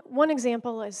one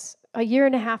example is a year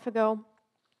and a half ago,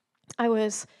 I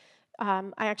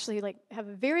actually have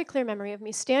a very clear memory of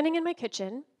me standing in my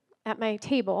kitchen at my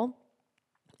table,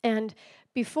 and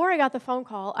before I got the phone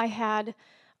call, I had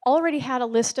already had a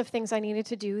list of things I needed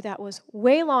to do that was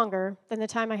way longer than the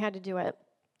time I had to do it.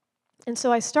 And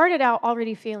so I started out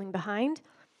already feeling behind.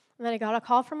 And then I got a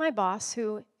call from my boss,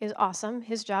 who is awesome.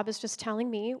 His job is just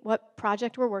telling me what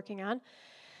project we're working on.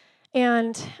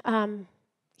 And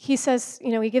he says,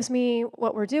 he gives me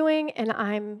what we're doing, and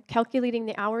I'm calculating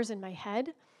the hours in my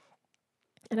head.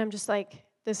 And I'm just like,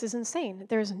 this is insane.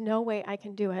 There's no way I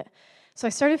can do it. So I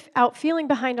started out feeling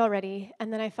behind already,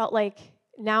 and then I felt like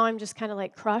now I'm just kind of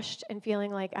like crushed and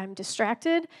feeling like I'm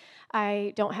distracted.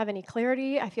 I don't have any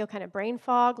clarity. I feel kind of brain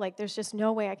fog, like there's just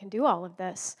no way I can do all of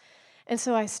this. And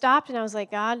so I stopped and I was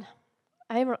like, God,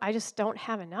 I just don't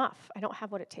have enough. I don't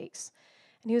have what it takes.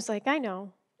 And he was like, I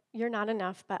know, you're not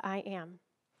enough, but I am.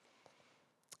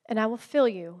 And I will fill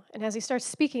you. And as he starts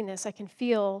speaking this, I can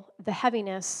feel the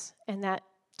heaviness and that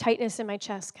tightness in my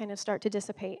chest kind of start to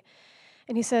dissipate.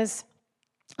 And he says,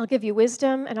 I'll give you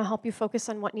wisdom and I'll help you focus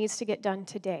on what needs to get done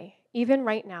today, even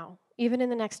right now, even in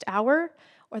the next hour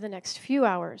or the next few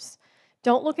hours.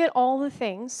 Don't look at all the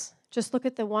things, just look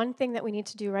at the one thing that we need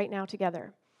to do right now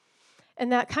together.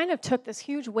 And that kind of took this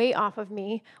huge weight off of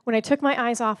me when I took my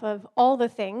eyes off of all the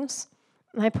things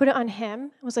and I put it on him.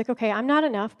 I was like, okay, I'm not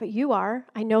enough, but you are.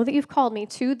 I know that you've called me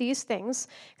to these things,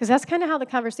 because that's kind of how the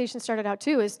conversation started out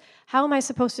too, is how am I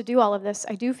supposed to do all of this?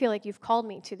 I do feel like you've called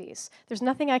me to these. There's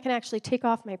nothing I can actually take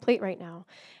off my plate right now.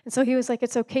 And so he was like,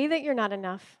 it's okay that you're not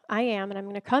enough. I am, and I'm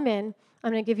going to come in.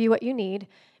 I'm going to give you what you need,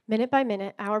 minute by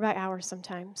minute, hour by hour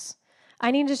sometimes.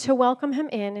 I needed to welcome him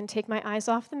in and take my eyes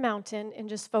off the mountain and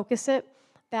just focus it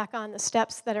back on the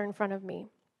steps that are in front of me.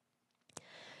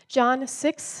 John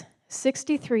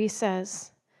 6:63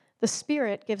 says, the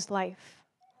Spirit gives life.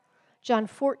 John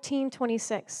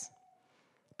 14:26,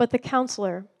 but the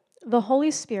Counselor, the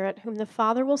Holy Spirit, whom the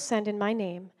Father will send in my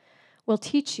name, will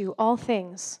teach you all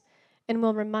things and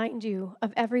will remind you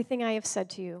of everything I have said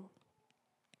to you.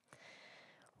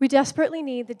 We desperately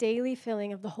need the daily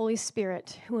filling of the Holy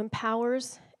Spirit, who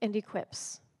empowers and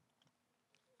equips.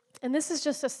 And this is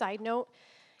just a side note.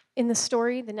 In the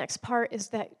story, the next part is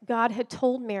that God had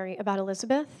told Mary about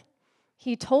Elizabeth.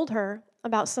 He told her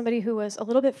about somebody who was a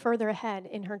little bit further ahead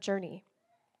in her journey.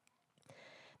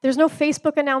 There's no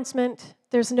Facebook announcement.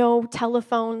 There's no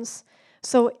telephones.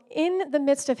 So in the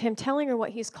midst of him telling her what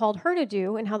he's called her to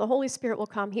do and how the Holy Spirit will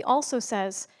come, he also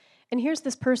says, and here's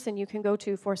this person you can go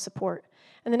to for support.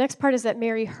 And the next part is that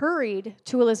Mary hurried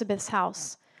to Elizabeth's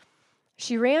house.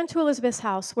 She ran to Elizabeth's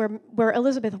house where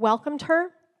Elizabeth welcomed her,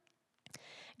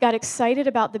 got excited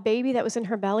about the baby that was in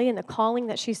her belly and the calling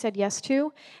that she said yes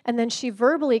to, and then she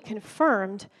verbally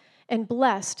confirmed and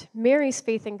blessed Mary's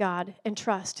faith in God and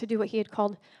trust to do what he had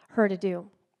called her to do.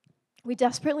 We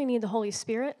desperately need the Holy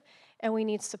Spirit, and we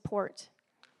need support.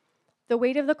 The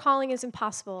weight of the calling is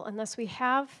impossible unless we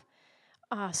have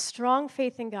strong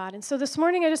faith in God. And so this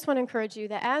morning I just want to encourage you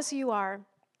that as you are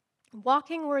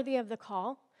walking worthy of the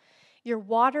call, you're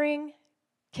watering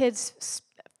kids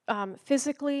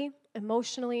physically,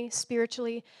 emotionally,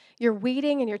 spiritually. You're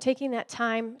weeding and you're taking that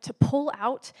time to pull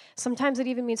out. Sometimes it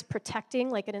even means protecting,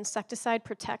 like an insecticide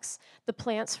protects the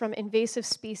plants from invasive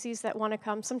species that want to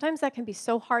come. Sometimes that can be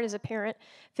so hard as a parent,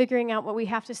 figuring out what we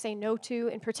have to say no to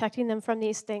and protecting them from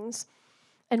these things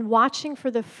and watching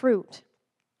for the fruit.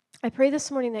 I pray this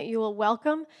morning that you will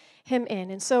welcome him in.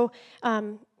 And so, I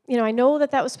know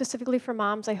that was specifically for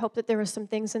moms. I hope that there were some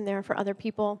things in there for other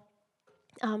people.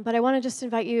 But I want to just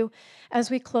invite you, as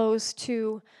we close,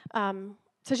 to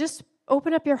just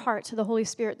open up your heart to the Holy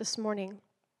Spirit this morning,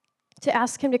 to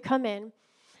ask him to come in.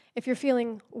 If you're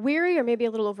feeling weary or maybe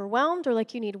a little overwhelmed or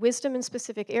like you need wisdom in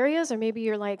specific areas, or maybe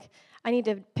you're like, I need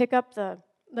to pick up the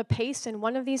pace in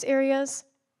one of these areas,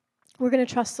 we're going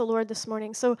to trust the Lord this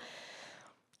morning. So,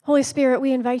 Holy Spirit,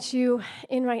 we invite you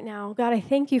in right now. God, I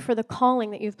thank you for the calling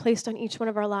that you've placed on each one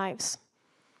of our lives.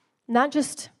 Not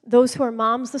just those who are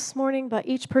moms this morning, but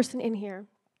each person in here.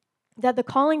 That the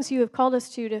callings you have called us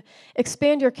to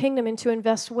expand your kingdom and to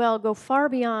invest well go far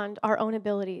beyond our own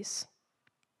abilities.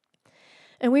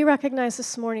 And we recognize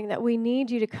this morning that we need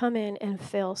you to come in and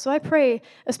fill. So I pray,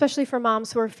 especially for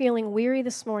moms who are feeling weary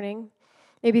this morning,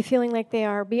 maybe feeling like they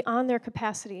are beyond their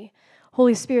capacity,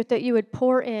 Holy Spirit, that you would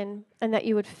pour in and that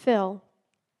you would fill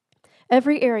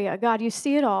every area. God, you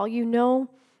see it all. You know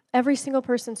every single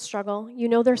person's struggle. You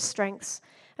know their strengths.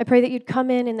 I pray that you'd come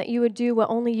in and that you would do what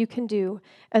only you can do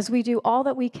as we do all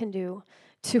that we can do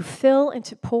to fill and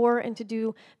to pour and to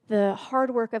do the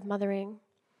hard work of mothering.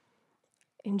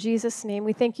 In Jesus' name,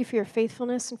 we thank you for your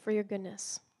faithfulness and for your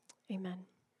goodness. Amen.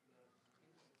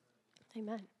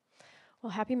 Amen.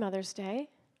 Well, happy Mother's Day.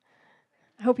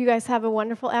 I hope you guys have a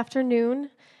wonderful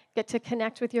afternoon, get to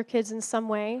connect with your kids in some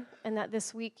way, and that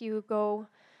this week you go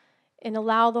and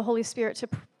allow the Holy Spirit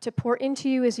to pour into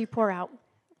you as you pour out.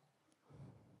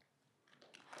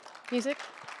 Music?